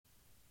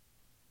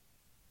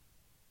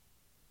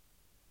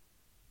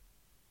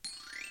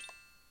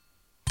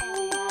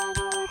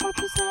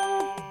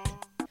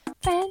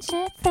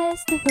Friendship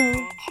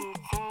Festival.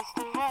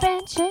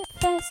 Friendship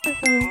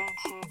Festival.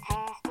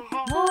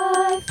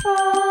 Live from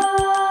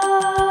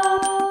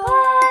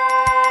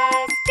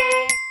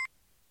Glasgow.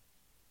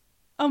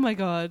 Oh my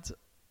god.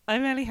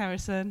 I'm Ellie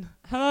Harrison.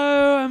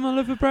 Hello, I'm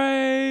Oliver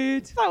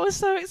Braid. That was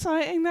so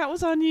exciting. That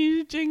was our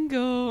new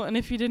jingle. And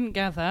if you didn't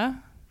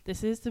gather,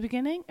 this is the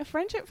beginning of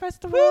Friendship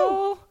Festival.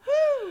 Woo!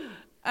 Woo!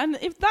 And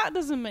if that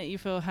doesn't make you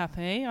feel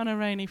happy on a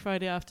rainy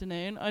Friday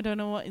afternoon, I don't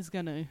know what is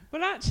going to.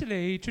 Well,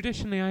 actually,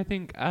 traditionally, I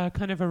think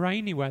kind of a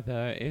rainy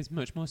weather is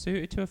much more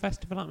suited to a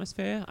festival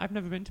atmosphere. I've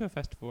never been to a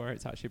festival where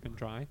it's actually been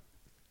dry.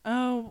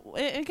 Oh,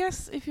 I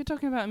guess if you're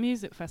talking about a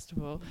music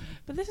festival,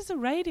 but this is a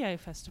radio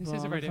festival. This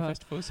is a radio Oliver.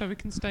 festival, so we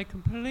can stay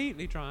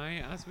completely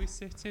dry as we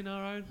sit in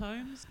our own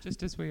homes,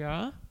 just as we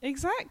are.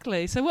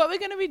 Exactly. So what we're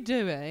going to be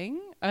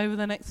doing over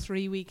the next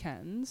 3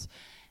 weekends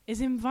is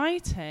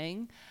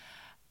inviting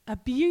a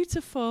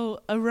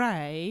beautiful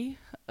array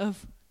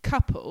of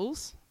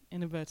couples,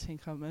 in inverting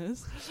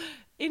commas,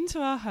 into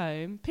our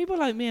home. People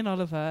like me and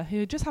Oliver,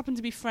 who just happen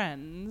to be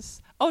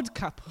friends, odd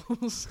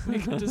couples, we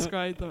can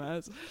describe them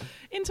as,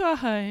 into our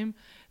home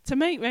to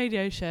make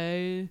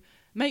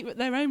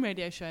their own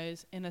radio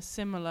shows in a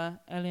similar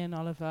Ellie and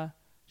Oliver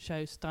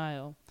show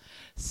style.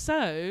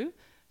 So,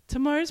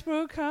 tomorrow's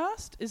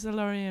broadcast is the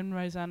Laurie and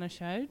Rosanna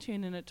show.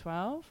 Tune in at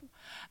 12.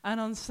 And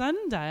on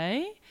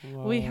Sunday,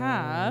 we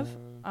have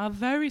our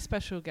very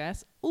special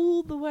guest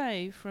all the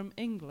way from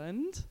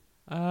England.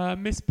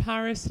 Miss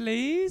Paris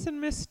Lees and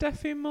Miss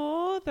Steffi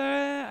Moore.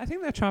 I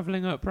think they're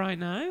travelling up right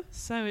now.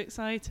 So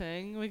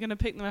exciting. We're going to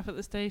pick them up at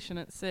the station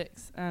at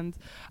 6. And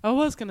I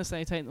was going to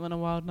say take them on a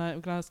wild night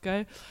of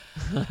Glasgow.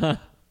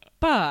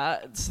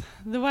 But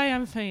the way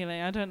I'm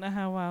feeling, I don't know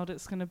how wild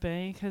it's going to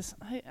be, because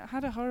I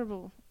had a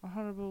horrible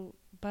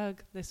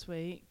bug this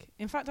week.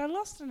 In fact, I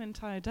lost an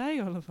entire day,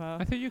 Oliver.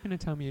 I thought you were going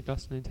to tell me you'd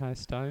lost an entire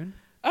stone.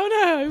 Oh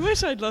no, I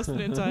wish I'd lost an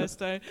entire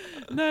stone.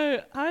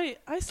 No, I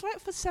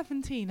slept for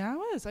 17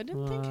 hours. I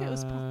didn't think it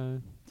was...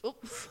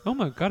 Oh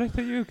my god, I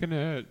thought you were going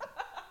to...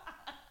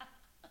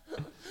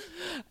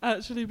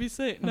 actually be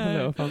sick. Have a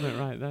little vomit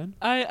right then.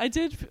 I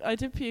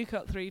did puke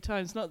up 3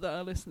 times. Not that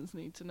our listeners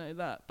need to know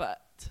that,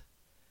 but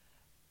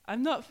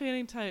I'm not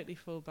feeling totally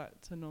full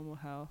back to normal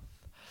health.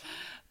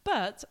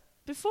 But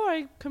before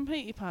I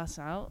completely pass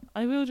out,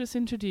 I will just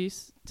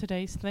introduce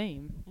today's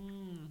theme.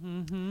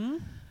 Mm-hmm.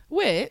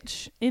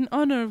 Which, in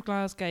honour of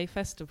Glasgow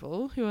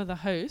Festival, who are the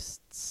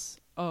hosts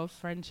of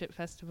Friendship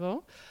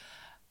Festival,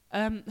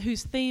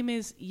 whose theme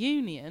is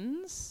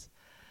unions.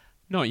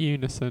 Not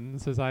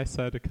unisons, as I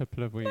said a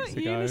couple of weeks Not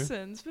ago.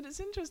 unisons, but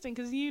it's interesting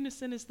because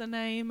Unison is the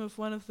name of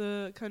one of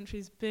the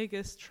country's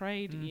biggest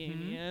trade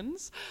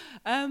unions.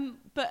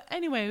 But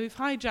anyway, we've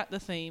hijacked the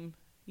theme,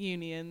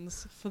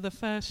 unions, for the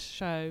first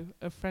show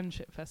of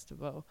Friendship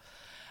Festival.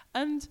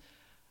 And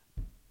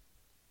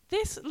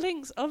this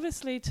links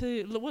obviously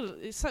to, well,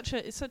 it's such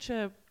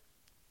a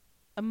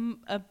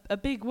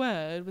big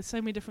word with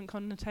so many different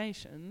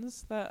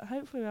connotations that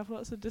hopefully we have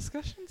lots of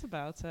discussions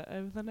about it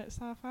over the next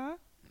half hour.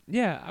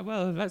 Yeah,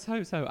 well, let's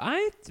hope so.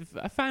 I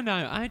found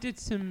out I did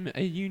some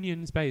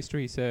unions-based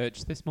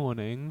research this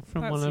morning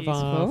from That's one of useful.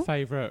 our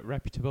favourite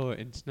reputable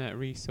internet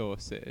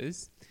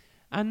resources.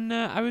 And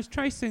I was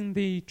tracing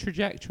the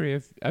trajectory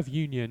of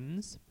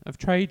unions, of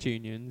trade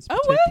unions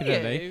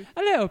particularly. Were you?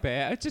 A little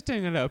bit. I was just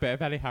doing a little bit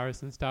of Ellie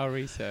Harrison style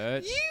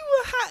research.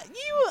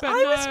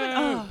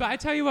 But I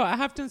tell you what, I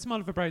have done some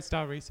Oliver Braid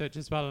style research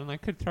as well, and I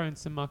could throw in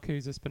some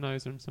Marcuse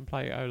Spinoza and some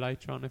Plato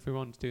later on if we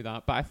want to do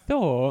that. But I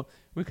thought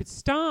we could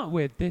start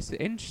with this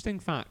interesting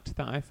fact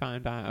that I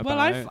found out about.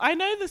 Well, I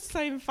know the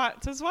same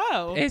fact as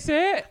well. Is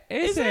it?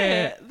 Is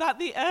it? That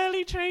the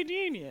early trade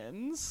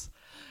unions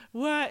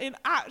were in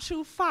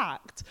actual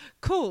fact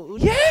called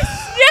friendly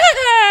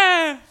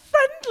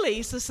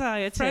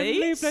societies.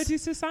 Friendly bloody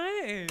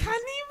society. Can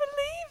you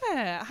believe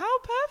it? How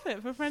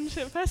perfect for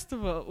Friendship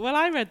Festival. Well,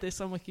 I read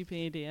this on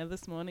Wikipedia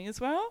this morning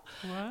as well.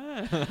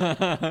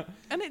 Wow.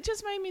 And it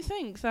just made me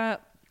think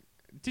that...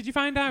 Did you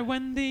find out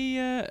when the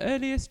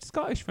earliest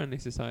Scottish Friendly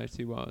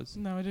Society was?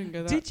 No, I didn't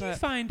go that Did you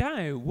find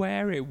out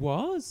where it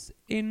was?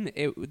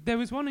 There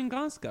was one in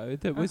Glasgow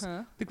that was...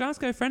 The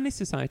Glasgow Friendly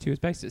Society was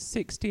based at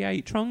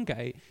 68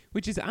 Trongate,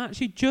 which is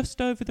actually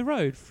just over the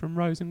road from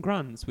Rose and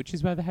Grants, which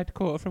is where the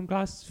headquarter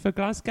for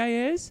Glasgow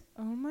is.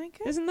 Oh my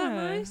goodness. Isn't that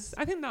nice?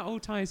 I think that all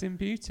ties in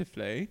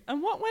beautifully.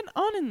 And what went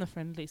on in the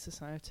Friendly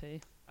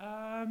Society?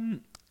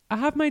 I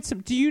have made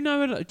some... Do you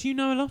know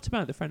a lot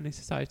about the Friendly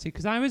Society?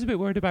 Because I was a bit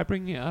worried about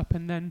bringing it up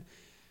and then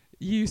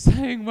you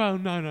saying, well,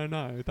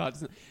 no,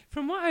 that's...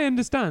 From what I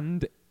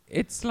understand,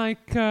 it's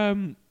like...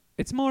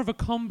 it's more of a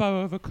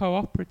combo of a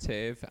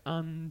cooperative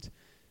and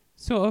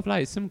sort of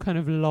like some kind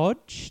of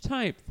lodge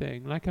type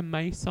thing, like a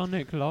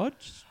Masonic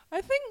lodge. I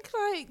think,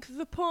 like,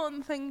 the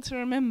important thing to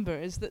remember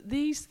is that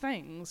these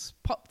things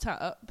popped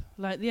up,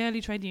 like the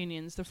early trade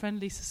unions, the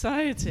friendly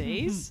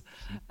societies,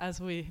 as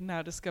we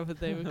now discovered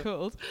they were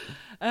called.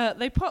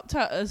 They popped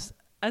up as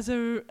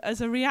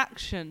a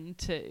reaction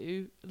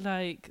to,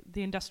 like,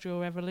 the Industrial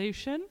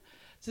Revolution.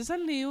 So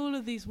suddenly all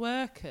of these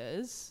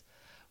workers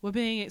were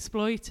being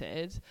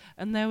exploited,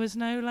 and there was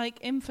no like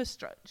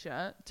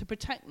infrastructure to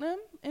protect them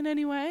in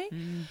any way.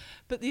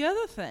 But the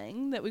other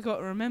thing that we got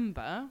to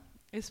remember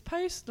is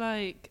post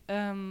like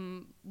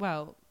the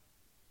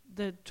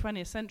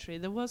 20th century,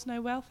 there was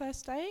no welfare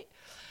state.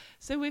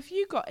 So if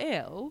you got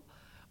ill,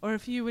 or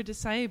if you were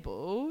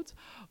disabled,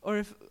 or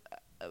if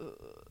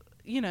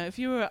if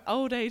you were an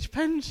old age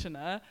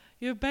pensioner,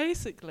 you're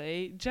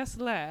basically just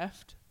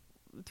left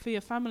for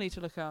your family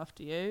to look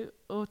after you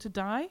or to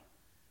die.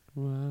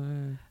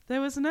 Wow.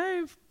 There was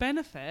no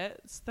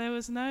benefits. There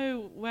was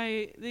no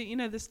way.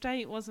 The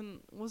state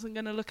wasn't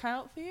going to look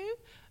out for you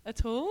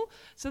at all.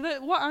 So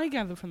that what I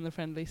gather from the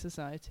friendly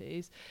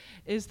societies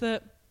is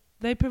that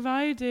they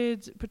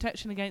provided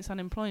protection against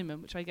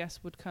unemployment, which I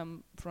guess would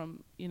come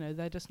from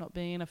there just not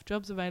being enough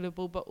jobs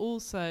available, but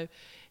also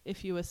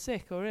if you were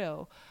sick or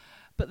ill.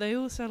 But they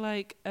also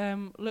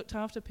looked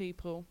after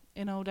people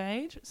in old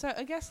age. So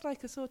I guess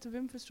like a sort of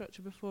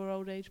infrastructure before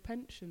old age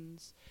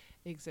pensions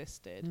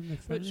existed,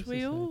 which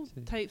we all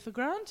take for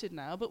granted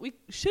now, but we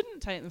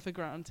shouldn't take them for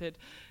granted,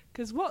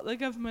 because what the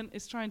government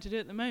is trying to do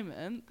at the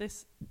moment,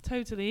 this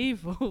totally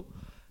evil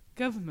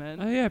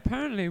government. Oh yeah,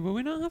 apparently, will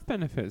we not have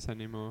benefits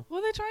anymore?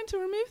 Well, they're trying to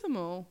remove them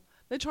all.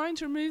 They're trying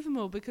to remove them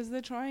all because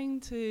they're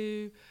trying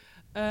to.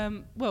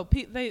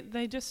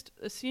 They just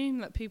assume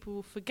that people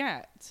will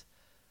forget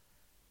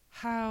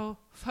how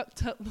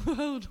fucked up the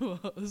world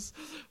was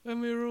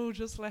when we were all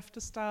just left to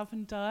starve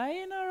and die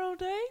in our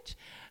old age,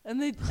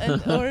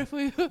 or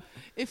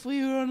if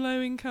we were on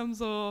low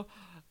incomes or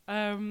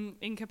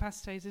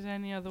incapacitated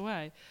any other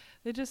way.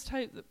 They just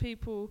hope that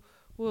people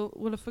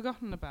will have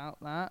forgotten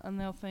about that, and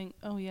they'll think,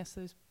 oh yes,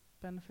 those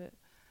benefit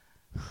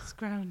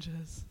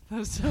scroungers.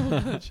 Those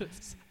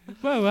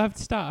Well, we'll have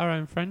to start our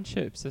own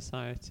friendship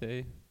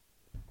society.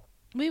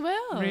 We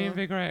will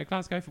reinvigorate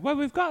Glasgow. Well,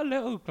 we've got a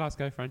little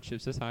Glasgow Friendship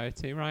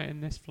Society right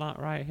in this flat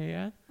right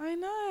here. I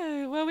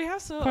know. Well, we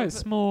have quite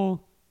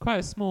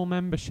a small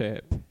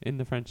membership in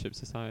the Friendship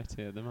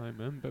Society at the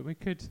moment, but we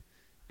could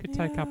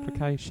take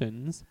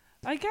applications.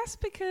 I guess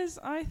because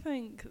I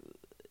think,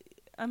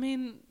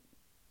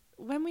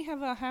 when we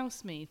have our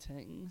house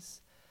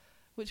meetings,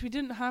 which we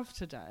didn't have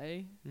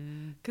today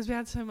because we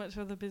had so much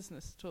other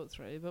business to talk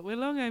through, but we're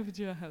long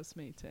overdue a house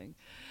meeting.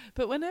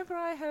 But whenever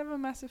I have a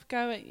massive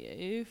go at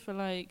you for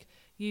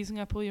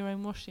using up all your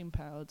own washing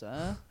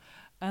powder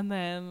and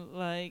then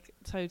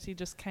totally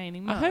just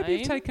caning mine. I hope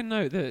you've taken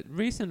note that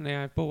recently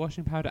I've bought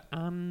washing powder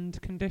and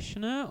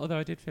conditioner, although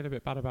I did feel a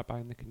bit bad about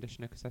buying the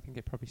conditioner because I think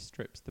it probably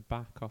strips the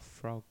back off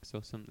frogs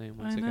or something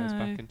once it goes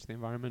back into the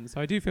environment. So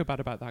I do feel bad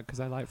about that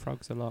because I like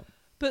frogs a lot.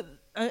 But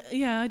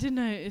I did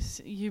notice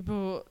you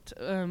bought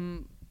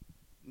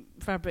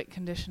fabric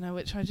conditioner,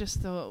 which I just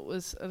thought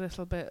was a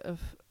little bit of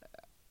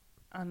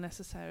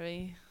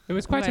unnecessary. It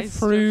was quite a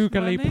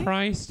frugally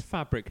priced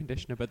fabric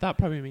conditioner, but that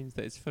probably means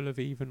that it's full of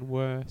even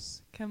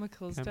worse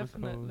chemicals.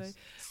 Definitely.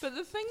 But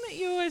the thing that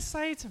you always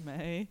say to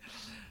me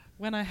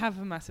when I have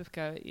a massive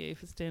go at you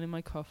for stealing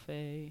my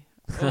coffee,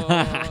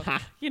 or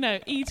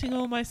eating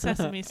all my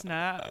sesame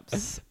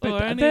snaps,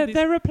 but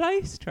they're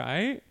replaced,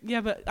 right?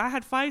 Yeah, but I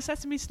had 5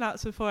 sesame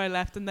snaps before I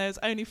left, and there's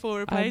only 4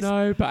 replaced. I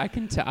know, but I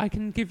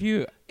can give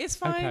you. It's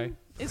fine. Okay.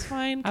 It's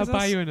fine. I'll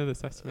buy you another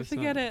sesame snack.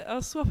 Forget it.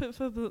 I'll swap it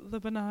for the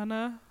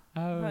banana.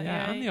 Oh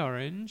yeah, and the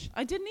orange.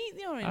 I didn't eat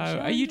the orange. Oh,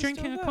 are you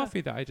drinking a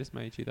coffee that I just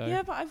made you though?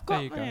 Yeah, but I've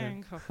got my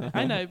own coffee.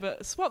 I know,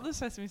 but swap the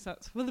sesame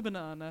snaps for the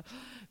banana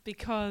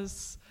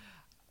because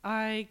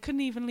I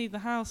couldn't even leave the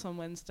house on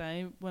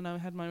Wednesday when I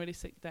had my really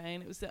sick day,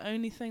 and it was the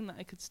only thing that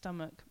I could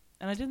stomach,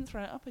 and I didn't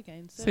throw it up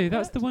again. So see,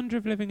 that's the wonder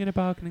of living in a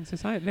bargaining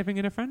society, living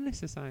in a friendly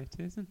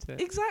society, isn't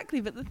it?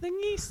 Exactly, but the thing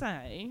you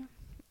say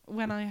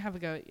when I have a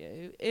go at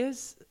you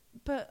is,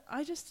 but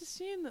I just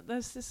assume that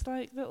there's this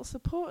little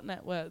support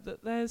network,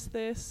 that there's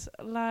this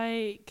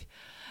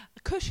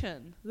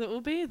cushion that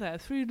will be there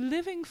through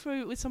living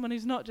through with someone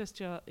who's not just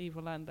your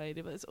evil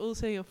landlady, but it's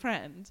also your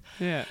friend.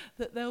 Yeah.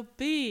 That there'll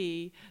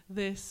be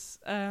this,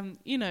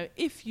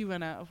 if you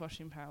run out of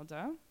washing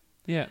powder,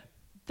 yeah,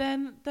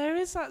 then there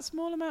is that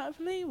small amount of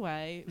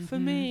leeway for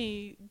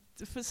me,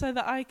 so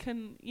that I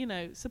can,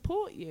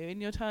 support you in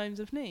your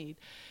times of need,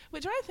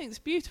 which I think is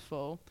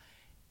beautiful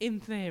in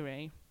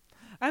theory.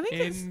 I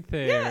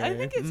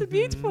think it's a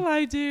beautiful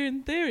idea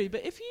in theory,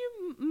 but if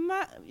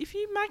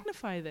you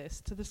magnify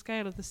this to the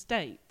scale of the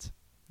state,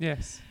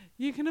 yes,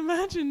 you can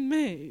imagine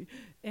me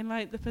in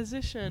the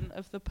position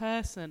of the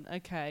person,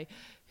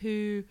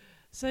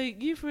 so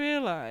you've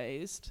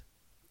realised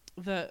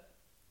that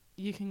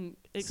you can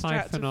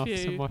extract siphon off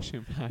some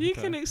washing powder. You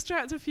can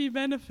extract a few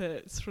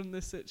benefits from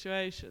this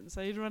situation.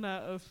 So you'd run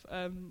out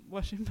of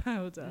washing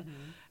powder,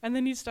 and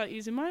then you start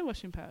using my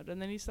washing powder,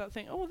 and then you start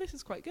thinking, oh, well, this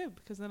is quite good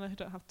because then I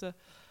don't have to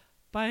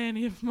buy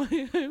any of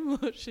my own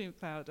washing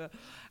powder.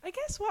 I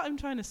guess what I'm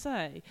trying to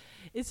say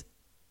is,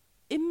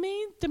 in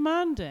me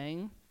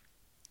demanding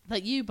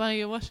that you buy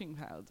your washing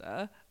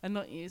powder and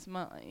not use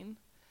mine,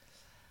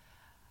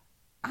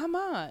 am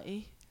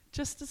I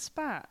just as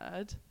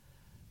bad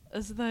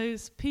as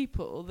those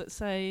people that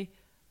say,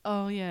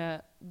 oh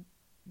yeah,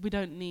 we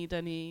don't need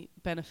any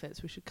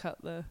benefits, we should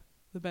cut the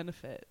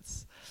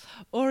benefits?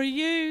 Or are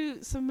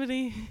you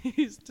somebody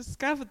who's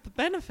discovered the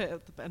benefit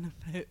of the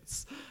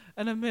benefits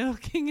and are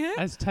milking it?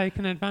 Has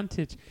taken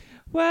advantage.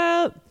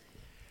 Well,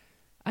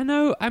 I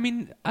know, I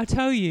mean, I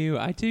tell you,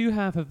 I do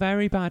have a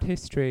very bad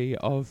history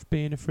of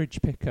being a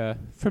fridge picker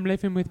from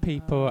living with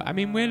people. I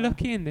mean, we're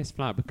lucky in this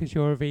flat because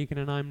you're a vegan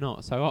and I'm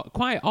not. So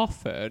quite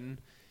often,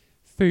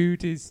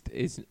 food is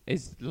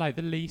like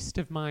the least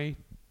of my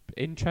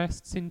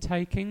interests in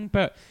taking.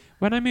 But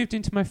when I moved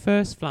into my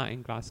first flat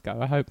in Glasgow,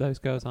 I hope those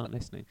girls aren't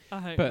listening. I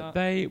hope But not.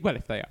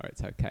 if they are,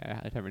 it's okay.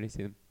 I don't really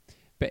see them.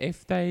 But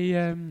if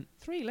they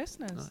 3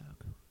 listeners.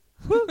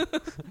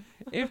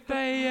 if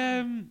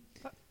they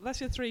That's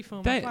your 3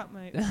 former They-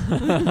 flatmates.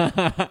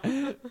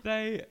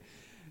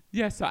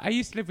 So I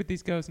used to live with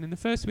these girls, and in the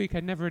first week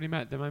I'd never really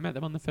met them. I met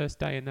them on the first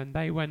day, and then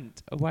they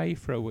went away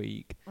for a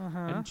week.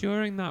 And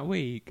during that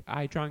week,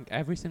 I drank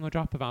every single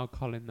drop of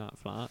alcohol in that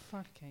flat.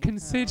 Fucking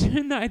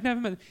Considering that I'd never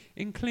met them,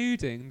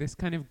 including this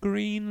kind of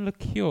green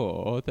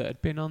liqueur that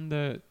had been on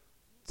the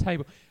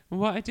table. And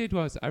what I did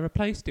was I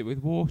replaced it with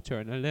water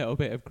and a little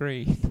bit of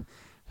green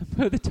and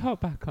put the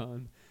top back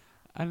on.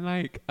 And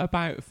like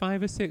about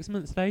 5 or 6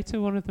 months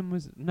later, one of them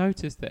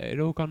noticed that it had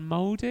all gone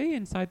mouldy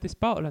inside this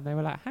bottle, and they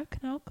were like, "How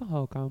can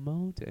alcohol go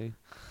mouldy?"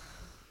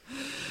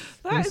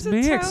 That It's is a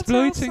me telltale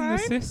exploiting the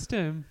sign.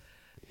 system.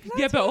 That's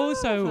Yeah, but what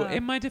also I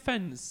in my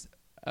defence,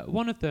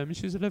 one of them,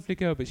 she was a lovely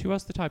girl, but she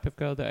was the type of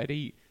girl that would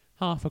eat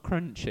half a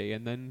crunchy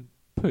and then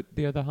put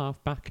the other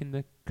half back in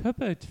the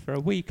cupboard for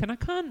a week. And I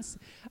can't.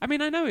 I mean,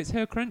 I know it's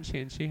her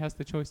crunchy and she has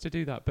the choice to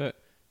do that,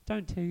 but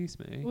don't tease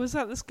me. Was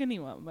that the skinny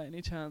one by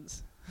any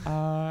chance?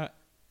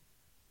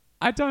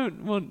 I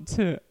don't want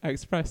to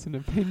express an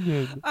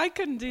opinion. I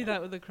couldn't do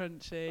that with a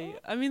crunchy.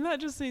 I mean, that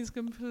just seems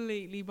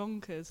completely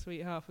bonkers to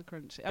eat half a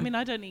crunchy. I mean,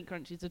 I don't eat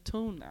crunchies at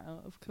all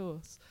now, of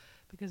course,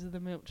 because of the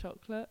milk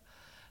chocolate.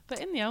 But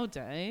in the old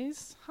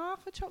days,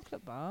 half a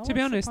chocolate bar. To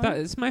be what's the honest, point?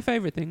 that's my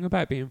favourite thing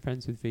about being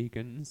friends with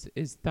vegans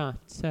is that,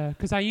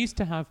 because I used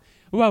to have,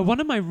 one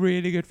of my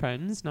really good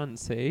friends,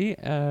 Nancy,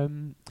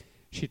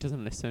 she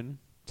doesn't listen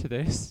to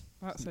this,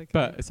 That's okay.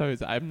 but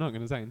I'm not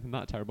going to say anything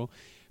that terrible.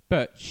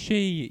 But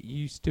she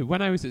used to,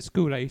 when I was at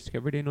school, I used to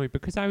get really annoyed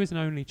because I was an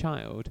only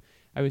child.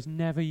 I was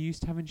never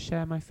used to having to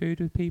share my food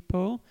with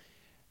people.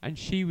 And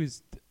she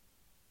was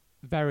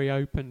very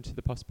open to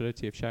the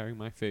possibility of sharing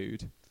my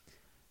food.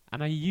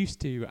 And I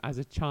used to, as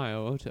a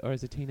child or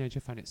as a teenager,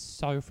 find it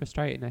so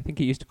frustrating. I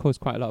think it used to cause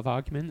quite a lot of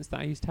arguments that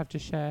I used to have to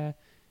share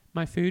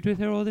my food with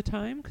her all the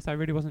time because I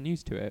really wasn't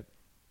used to it.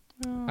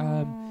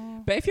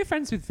 But if you're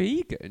friends with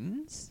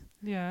vegans,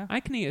 yeah. I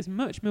can eat as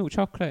much milk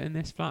chocolate in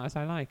this flat as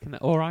I like,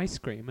 or ice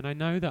cream, and I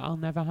know that I'll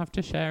never have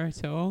to share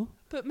it all.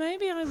 But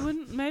maybe I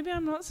wouldn't. Maybe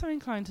I'm not so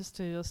inclined to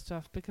steal your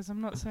stuff because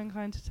I'm not so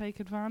inclined to take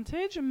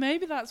advantage, and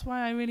maybe that's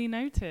why I really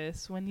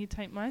notice when you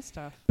take my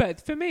stuff. But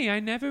for me, I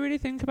never really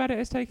think about it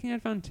as taking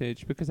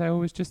advantage because I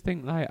always just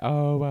think like,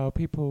 oh well,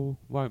 people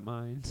won't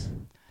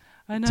mind.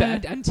 I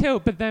know.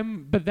 But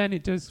then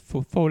it does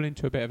fall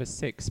into a bit of a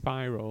sick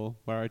spiral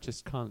where I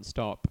just can't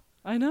stop.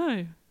 I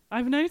know.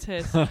 I've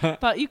noticed.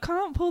 But you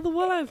can't pull the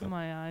wool over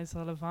my eyes,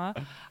 Oliver.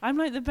 I'm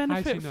like the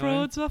Benefit know?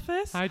 Frauds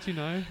Office. How do you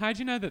know? How do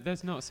you know that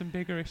there's not some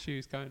bigger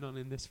issues going on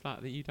in this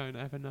flat that you don't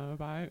ever know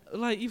about?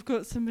 Like you've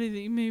got somebody that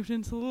you moved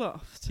into the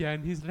loft. Yeah,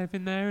 and he's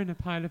living there in a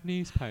pile of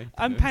newspapers.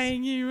 I'm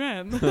paying you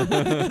rent.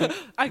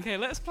 Okay,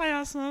 let's play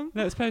our song.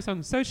 Let's play a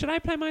song. So should I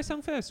play my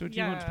song first, or do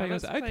you want to play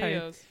yours? let's play Okay,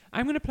 yours.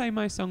 I'm going to play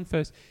my song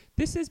first.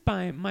 This is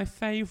by my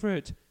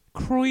favourite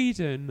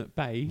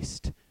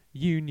Croydon-based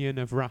union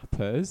of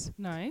rappers.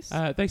 Nice.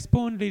 They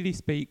spawned Lily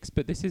Speaks,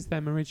 but this is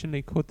them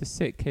originally called the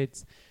Sick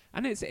Kids.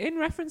 And it's in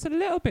reference a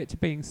little bit to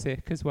being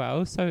sick as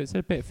well, so it's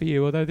a bit for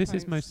you, although this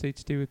is Thanks. mostly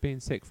to do with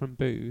being sick from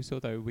booze,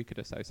 although we could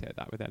associate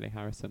that with Ellie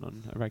Harrison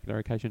on a regular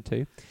occasion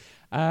too.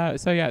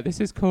 So yeah, this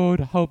is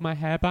called Hold My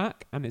Hair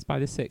Back, and it's by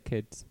the Sick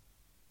Kids.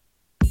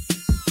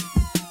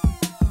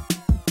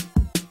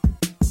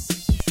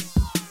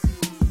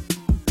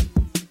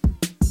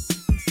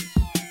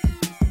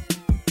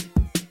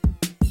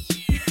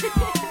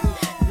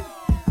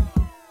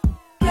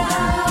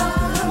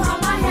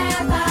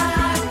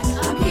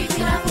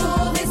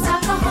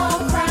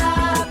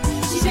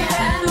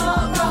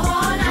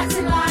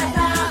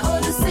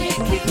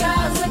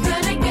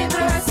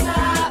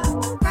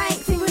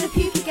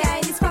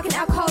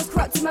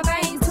 My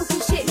veins talking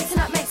shit, mixing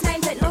up makes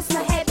names that lost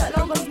my head.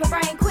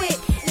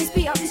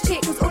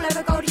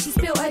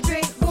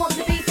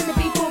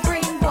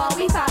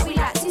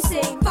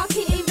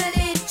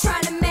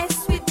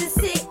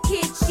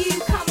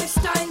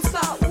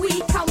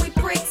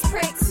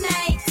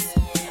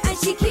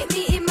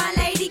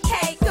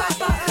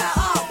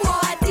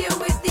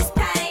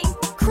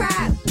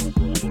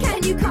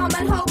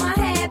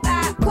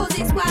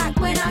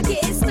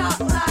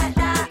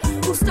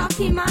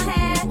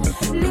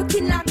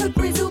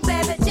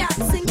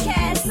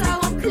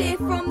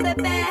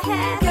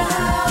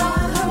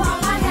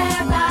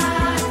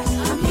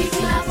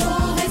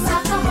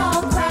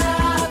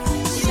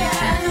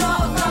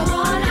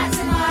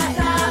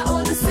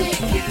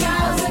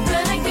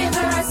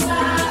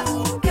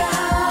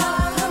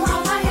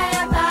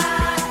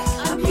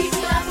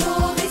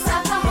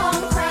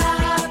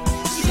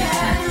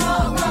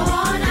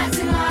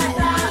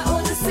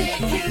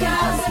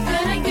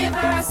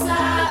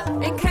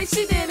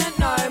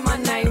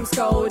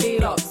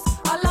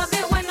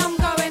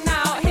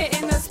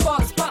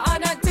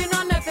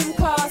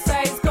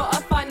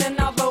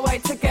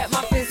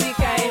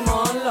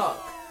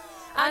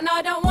 And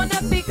I don't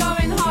wanna be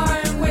going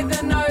home with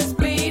a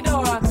nosebleed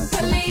or a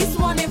police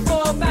wanting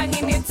for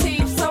banging your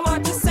teeth. So I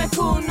just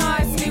settle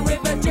nicely with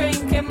a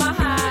drink in my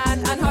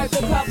hand and hope the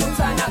club will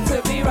turn out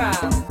to be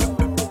round.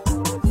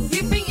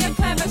 You think you're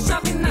clever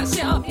shoving that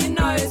shit up your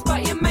nose,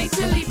 but you're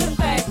majorly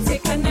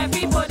pathetic and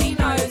everybody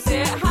knows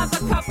it. Have a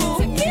couple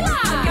tequila,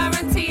 I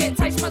guarantee it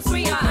tastes much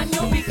sweeter and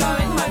you'll be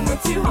going home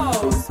with 2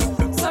 holes.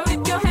 So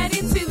if you're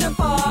heading to the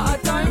bar, I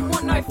don't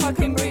want no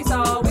fucking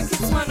bruiser. We could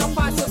swing off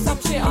ice or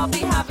some shit, I'll be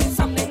having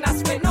something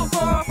that's fit. Not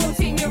for a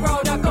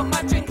 14-year-old, I got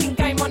my drinking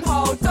game on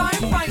hold. Don't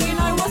fight, you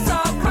know what's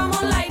up, come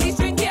on ladies,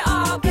 drink it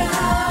up. Girl,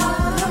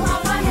 come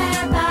hold my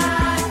hair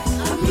back.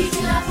 I'm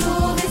picking up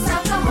all this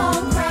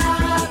alcohol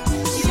crap.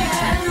 She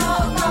better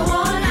not go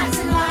on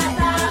acting like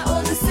that,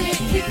 or the sick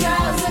kid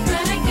girls are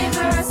gonna give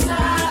her a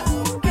slap.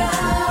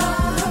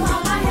 Girl, come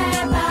hold my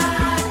hair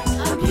back.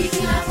 I'm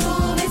picking up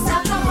all this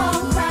alcohol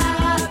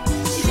crap.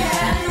 She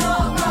better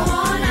not go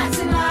on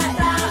acting like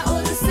that,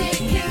 or the sick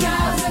kid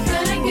girls are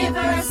gonna give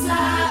her a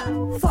slap.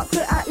 Fuck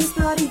look at this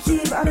bloody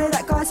cube. I know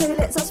that guy so he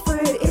lets us through.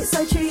 It's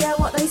so true, yeah,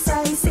 what they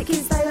say. Sick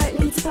kids, they don't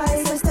need to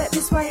pay. So step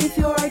this way if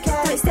you're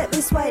okay. Don't step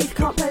this way if you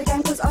can't play the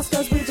game. Cause us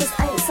girls, we just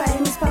ain't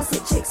same as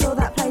plastic chicks or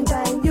that plain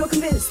Jane. You're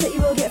convinced that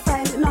you will get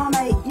famed. Nah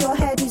mate, your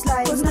hairdo's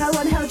lame. Cause no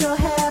one held your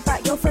hair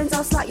back. Your friends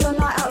are slack, your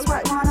night out's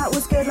whack. Mine out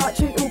was good like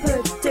treacle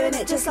poo. Doing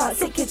it just like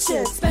sick kids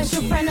should.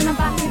 Special friend and I'm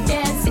back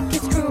again. Sick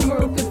kids crew and we're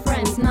all good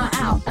friends. Night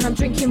out and I'm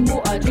drinking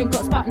water. Drink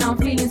got spat now I'm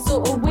feeling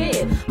sort of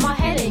weird. My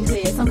head ain't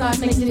clear. Some guy's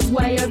making his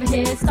way over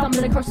here.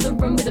 Stumbling across the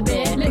room with a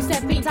beer. Looks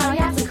their feet down, he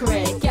has a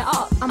career. Get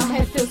up, and my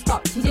head feels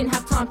fucked. He didn't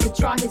have time to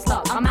try his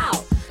luck. I'm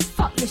out.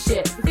 Fuck this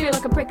shit. Feel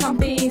like a prick, I'm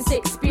being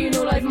sick. Spewing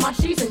all over my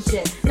shoes and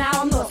shit. Now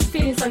I'm not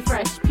feeling so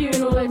fresh.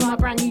 Spewing all over my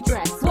brand new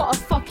dress. What a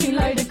fucking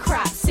load of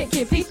crap. Sick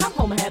kid, please come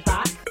hold my hair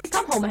back.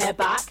 Come hold my hair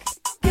back.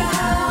 Girl,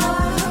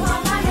 come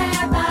hold my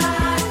hair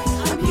back.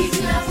 I'm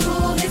picking up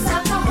all this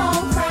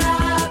alcohol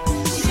crap.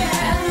 She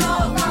better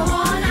not go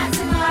on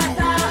acting like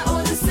that,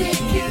 or the sick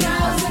kid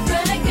girls are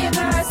gonna give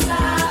her a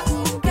slap.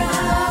 Girl,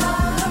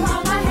 come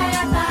hold my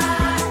hair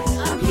back.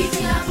 I'm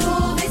picking up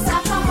all this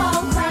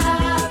alcohol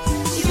crap.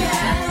 She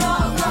better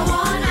not go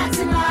on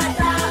acting like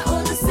that,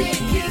 or the sick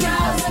kid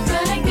girls are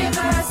gonna give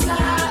her a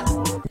slap.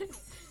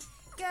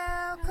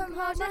 Girl, come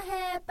hold my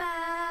hair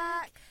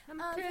back.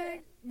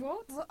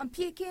 What? I'm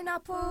picking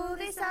up all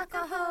this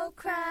alcohol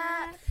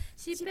crap.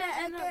 She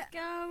better not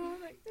go.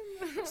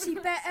 She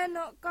better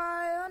not go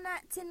on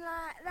acting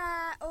like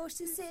that, or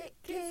she's sick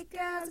kid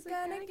girls are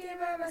gonna give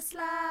her a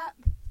slap.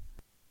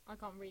 I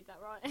can't read that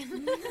right.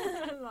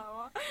 Like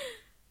what?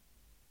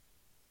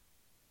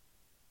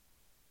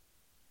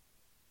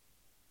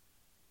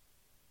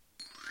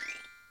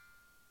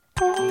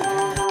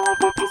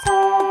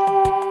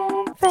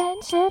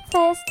 Friendship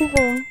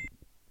Festival.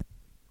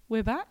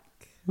 We're back.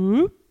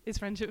 Whoop. It's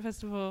Friendship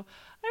Festival.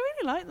 I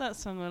really like that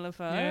song,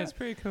 Oliver. Yeah, it's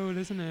pretty cool,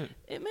 isn't it?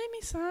 It made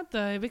me sad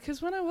though,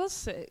 because when I was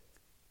sick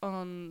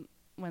on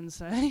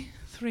Wednesday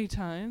 3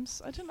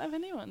 times, I didn't have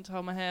anyone to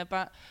hold my hair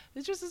back.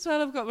 It's just as well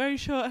I've got very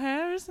short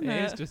hair, isn't it?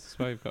 It is just as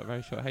well you've got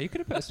very short hair. You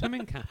could have put a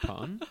swimming cap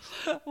on.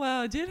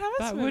 Well, I did have a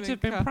That swimming would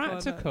have been cap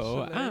practical,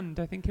 on, actually. and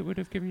I think it would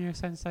have given you a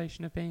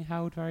sensation of being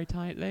held very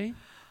tightly.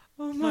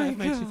 Oh Might my have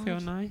made you God. feel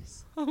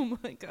nice. Oh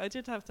my God, I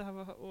did have to have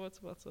a hot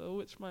water bottle,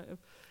 which might have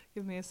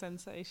given me a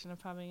sensation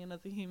of having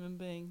another human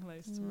being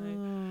close to me.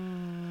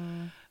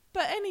 Mm.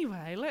 But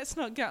anyway, let's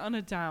not get on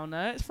a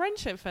downer. It's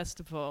Friendship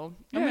Festival,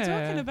 and we're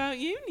Yeah. talking about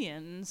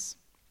unions.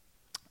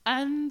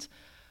 And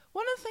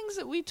one of the things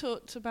that we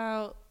talked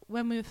about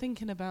when we were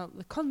thinking about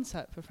the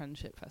concept for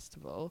Friendship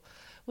Festival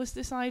was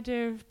this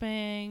idea of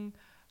being,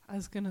 I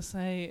was going to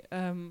say,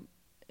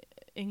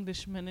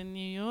 Englishmen in New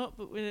York,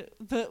 but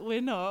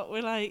we're not.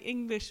 We're like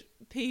English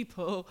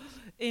people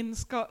in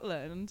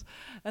Scotland,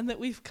 and that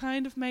we've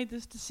kind of made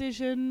this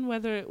decision,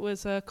 whether it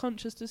was a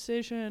conscious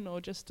decision or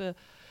just a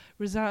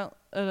result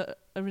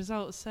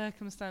of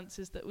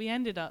circumstances, that we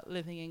ended up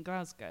living in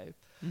Glasgow.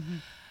 Mm-hmm.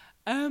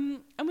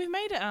 And we've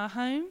made it our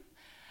home,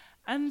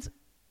 and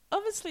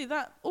obviously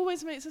that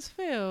always makes us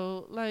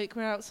feel like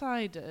we're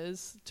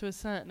outsiders to a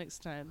certain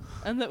extent,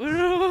 and that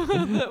we're all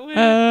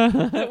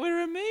that we're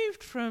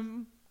removed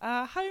from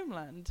our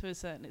homeland to a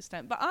certain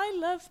extent. But I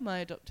love my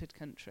adopted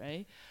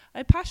country.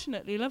 I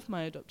passionately love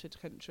my adopted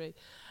country.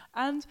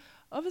 And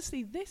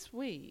obviously this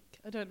week,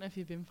 I don't know if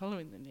you've been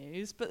following the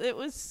news, but it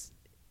was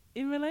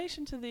in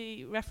relation to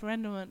the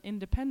referendum on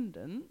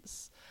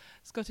independence,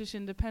 Scottish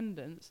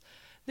independence.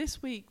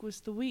 This week was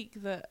the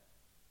week that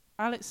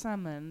Alex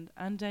Salmond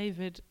and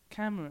David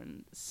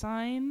Cameron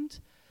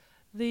signed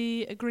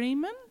the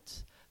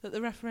agreement that the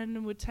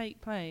referendum would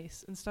take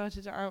place, and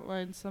started to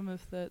outline some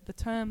of the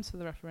terms for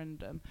the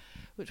referendum,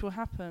 which will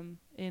happen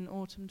in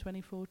autumn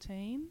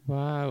 2014.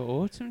 Wow,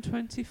 autumn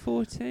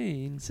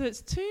 2014. So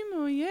it's 2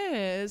 more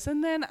years,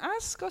 and then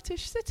as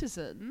Scottish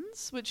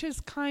citizens, which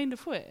is kind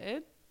of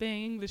weird,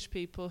 being English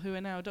people who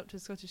are now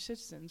adopted Scottish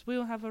citizens,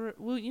 we'll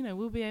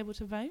be able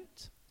to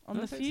vote on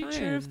That's the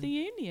future of exciting. the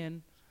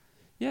union.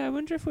 Yeah, I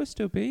wonder if we'll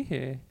still be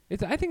here.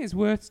 I think it's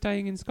worth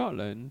staying in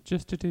Scotland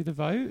just to do the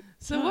vote.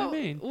 So You know what I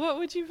mean? what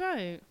would you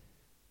vote?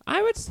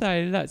 I would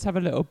say let's have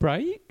a little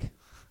break.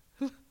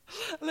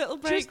 A little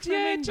break Just, from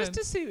England. just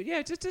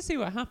to see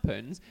what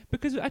happens.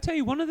 Because I tell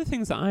you, one of the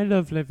things that I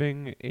love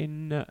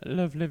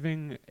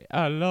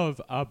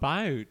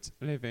about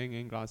living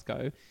in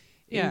Glasgow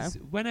is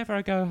whenever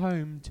I go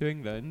home to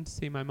England to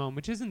see my mum,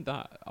 which isn't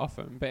that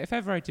often, but if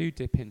ever I do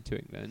dip into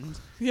England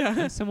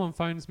and someone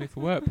phones me for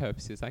work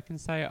purposes, I can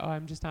say, oh,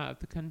 I'm just out of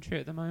the country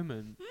at the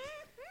moment.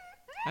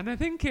 And I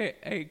think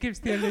it gives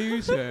the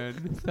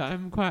illusion that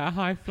I'm quite a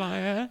high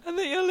flyer. And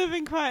that you're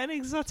living quite an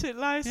exotic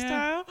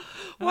lifestyle. Yeah,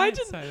 Why I'd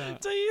didn't? say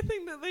that. Do you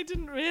think that they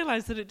didn't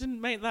realise that it didn't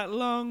make that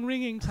long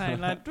ringing tone,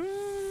 like?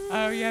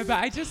 Oh yeah,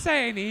 but I just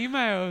say it in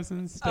emails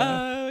and stuff.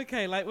 Oh,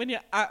 okay. Like when you're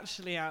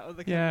actually out of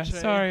the country. Yeah,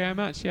 sorry, I'm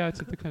actually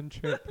out of the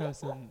country at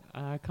present.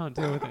 I can't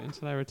deal with it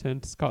until I return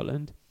to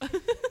Scotland.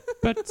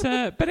 But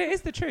it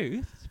is the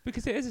truth,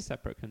 because it is a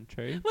separate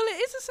country. Well,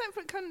 it is a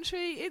separate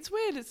country. It's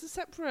weird. It's a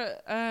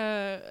separate.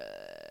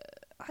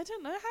 I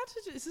don't know how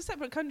to do. It's a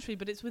separate country,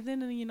 but it's within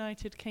the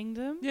United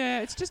Kingdom.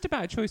 Yeah, it's just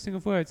about choosing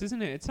of words,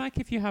 isn't it? It's like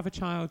if you have a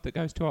child that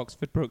goes to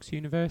Oxford Brookes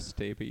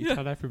University, but you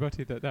tell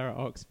everybody that they're at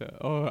Oxford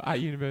or at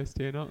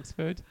university in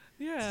Oxford.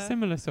 Yeah. It's a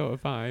similar sort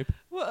of vibe.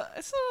 Well,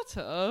 sort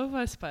of,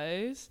 I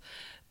suppose.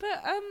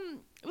 But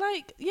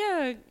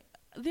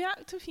the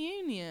Act of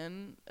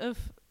Union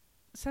of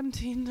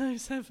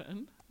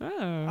 1707.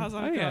 Oh, As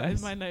I've got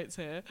in my notes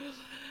here.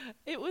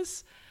 It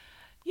was,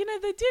 they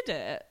did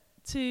it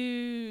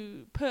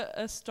to put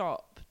a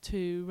stop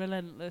to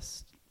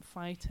relentless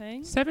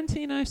fighting.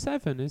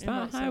 1707, is In that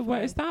lots how? of Where,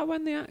 ways. is that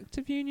when the Act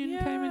of Union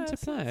came into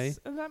play?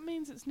 And that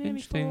means it's nearly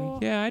Interesting.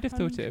 Yeah, I'd have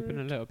thought it had been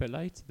a 400 little bit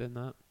later than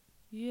that.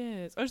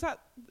 years. Or is that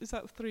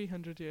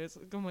 300 years?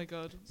 Oh my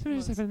god. So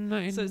it's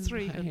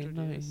 300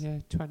 years. Yeah,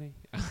 20.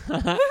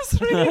 That's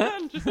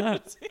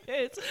 300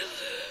 years.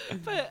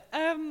 But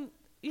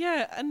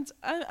and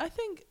I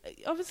think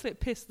obviously it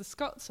pissed the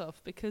Scots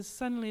off because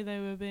suddenly they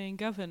were being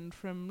governed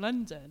from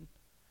London.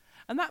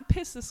 And that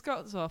pissed the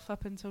Scots off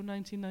up until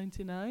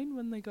 1999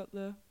 when they got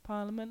the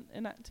Parliament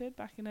enacted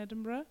back in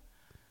Edinburgh.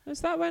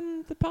 Is that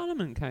when the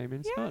Parliament came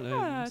in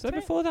Scotland? So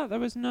before that there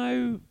was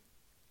no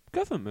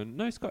government,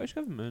 no Scottish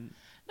government?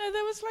 No,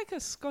 there was like a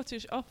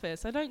Scottish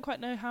office. I don't quite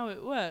know how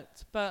it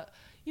worked, but,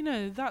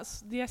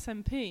 that's the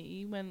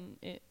SNP when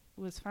it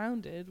was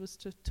founded was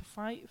to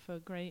fight for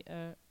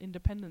greater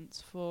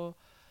independence for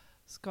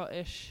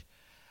Scottish,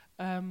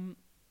 so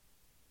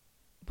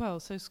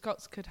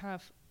Scots could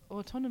have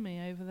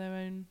autonomy over their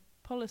own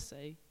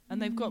policy.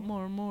 And they've got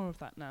more and more of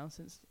that now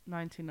since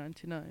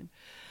 1999.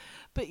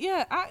 But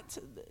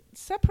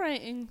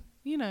separating,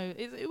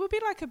 it would be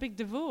like a big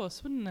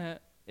divorce, wouldn't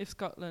it, if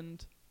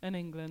Scotland and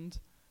England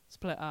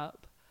split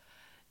up?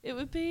 It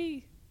would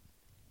be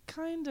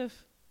kind of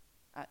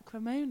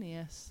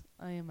acrimonious,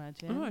 I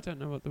imagine. Oh, I don't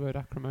know what the word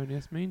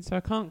acrimonious means, so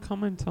I can't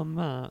comment on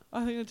that.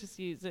 I think I'll just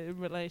use it in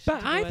relation But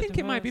to the I word think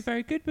it might be divorce.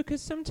 very good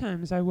because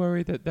sometimes I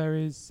worry that there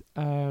is,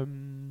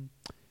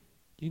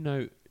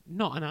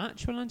 not an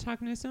actual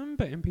antagonism,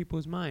 but in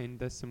people's mind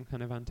there's some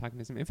kind of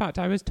antagonism. In fact,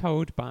 I was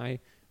told by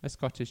a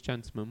Scottish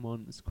gentleman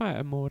once, quite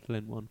a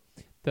maudlin one,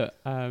 that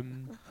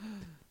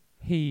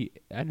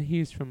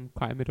he's from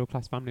quite a middle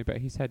class family, but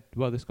he said,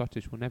 well, the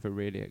Scottish will never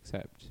really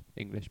accept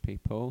English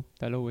people.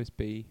 They'll always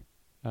be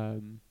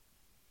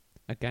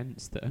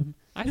against them.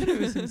 I thought it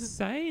was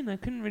insane. I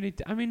couldn't really...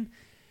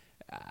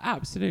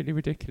 absolutely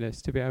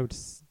ridiculous to be able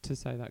to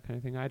say that kind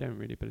of thing. I don't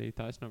really believe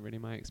that. It's not really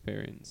my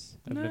experience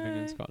of living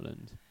in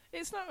Scotland.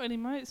 It's not really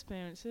my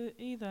experience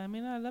either. I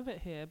mean, I love it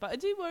here. But I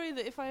do worry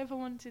that if I ever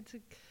wanted to,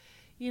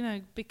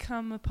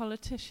 become a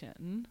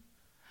politician...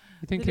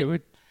 You think it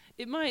would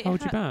it might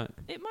hold you back?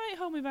 It might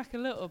hold me back a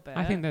little bit.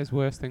 I think there's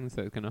worse things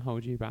that are going to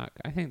hold you back.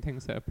 I think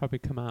things that have probably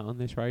come out on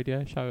this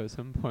radio show at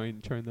some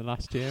point during the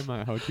last year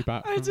might hold you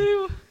back I from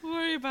do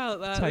worry about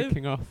that.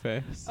 taking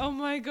office. Oh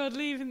my god,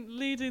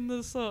 leading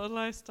the sort of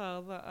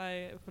lifestyle that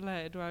I have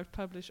led, where I've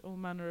published all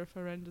manner of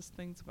horrendous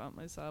things about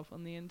myself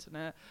on the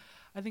internet.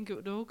 I think it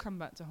would all come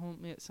back to haunt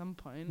me at some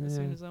point as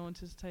soon as I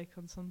wanted to take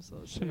on some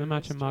sort of Shouldn't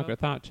imagine Margaret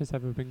Thatcher's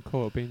ever been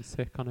caught being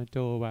sick on a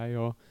doorway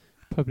or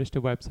published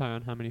a website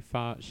on how many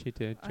farts she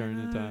did during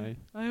a day.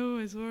 I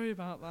always worry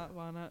about that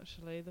one,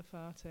 actually, the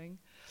farting.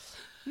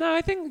 No, I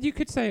think you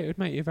could say it would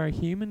make you a very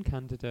human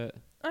candidate.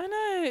 I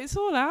know, it's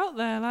all out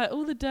there. Like,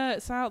 all the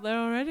dirt's out there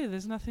already.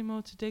 There's nothing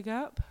more to dig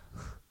up.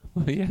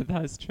 Well, yeah,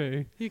 that's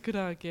true. You could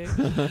argue.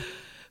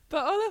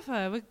 But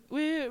Oliver,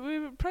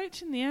 we're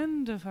approaching the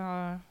end of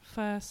our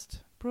first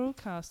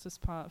broadcast as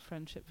part of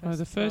Friendship Festival. Oh,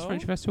 the first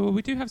Friendship Festival.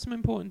 We do have some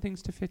important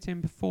things to fit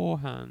in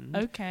beforehand.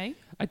 Okay.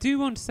 I do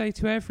want to say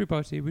to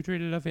everybody, we'd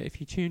really love it if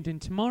you tuned in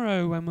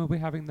tomorrow when we'll be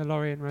having the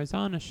Laurie and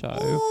Rosanna show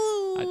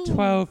at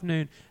 12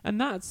 noon.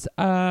 And that's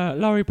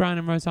Laurie Brown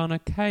and Rosanna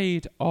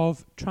Cade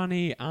of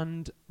Tranny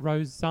and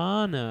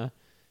Rosanna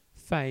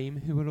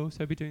fame, who will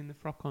also be doing the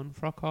Frock On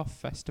Frock Off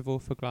Festival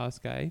for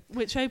Glasgow.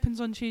 Which opens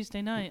on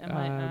Tuesday night, I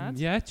might add.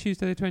 Yeah,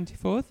 Tuesday the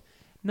 24th.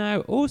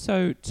 Now,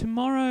 also,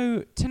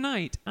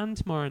 tonight and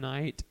tomorrow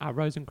night at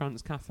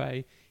Rosenkrantz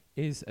Cafe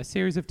is a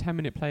series of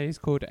 10-minute plays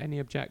called Any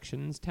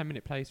Objections,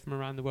 10-minute plays from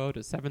around the world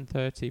at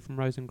 7:30 from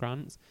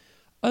Rosenkrantz.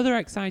 Other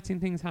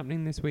exciting things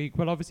happening this week,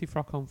 well, obviously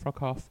Frock On,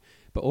 Frock Off,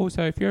 but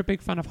also if you're a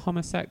big fan of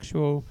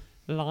homosexual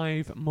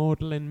live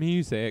maudlin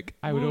music,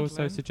 I would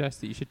also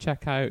suggest that you should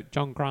check out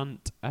John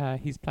Grant.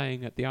 He's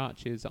playing at the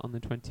Arches on the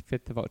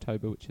 25th of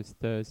October, which is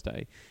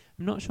Thursday.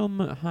 I'm not sure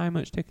how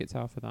much tickets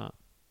are for that.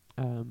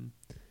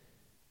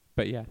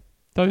 But yeah,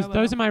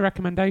 those are my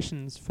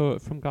recommendations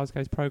from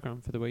Glasgow's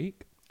programme for the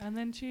week. And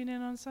then tune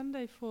in on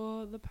Sunday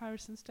for the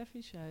Paris and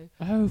Steffi show.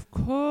 Oh, of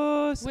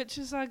course. Which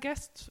is our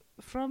guest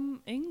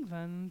from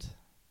England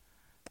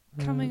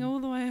coming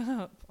all the way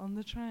up on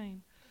the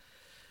train.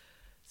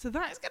 So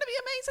that is going to be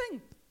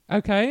amazing.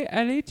 Okay,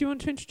 Ellie, do you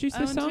want to introduce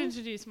this song? I want to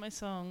introduce my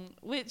song,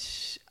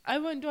 which I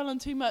won't dwell on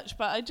too much,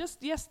 but I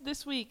just,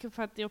 this week I've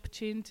had the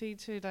opportunity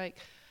to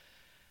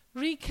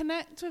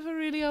reconnect with a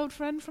really old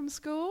friend from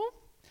school.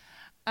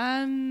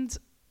 And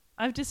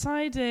I've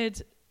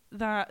decided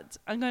that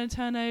I'm going to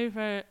turn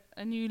over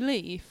a new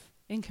leaf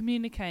in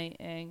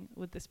communicating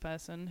with this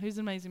person, who's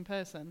an amazing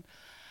person.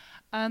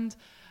 And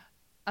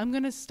I'm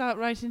going to start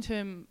writing to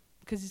him,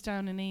 because he's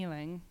down in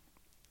Ealing,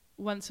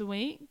 once a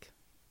week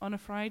on a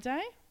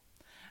Friday.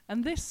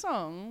 And this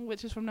song,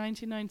 which is from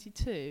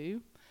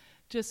 1992,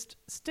 just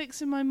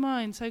sticks in my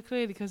mind so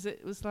clearly, because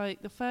it was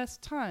like the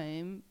first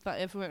time that I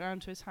ever went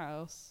round to his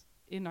house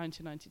in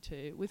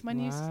 1992 with my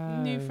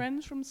new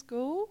friends from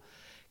school,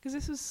 because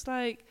this was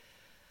like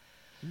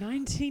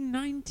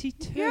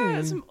 1992. Yeah,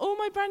 it's all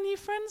my brand new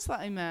friends that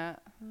I met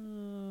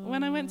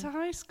when I went to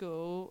high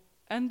school,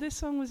 and this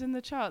song was in the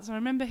charts. And I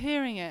remember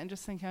hearing it and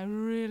just thinking, I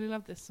really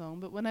love this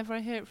song. But whenever I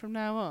hear it from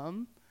now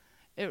on,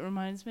 it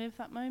reminds me of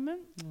that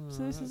moment.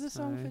 So this is a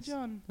song for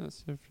John.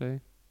 That's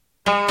lovely.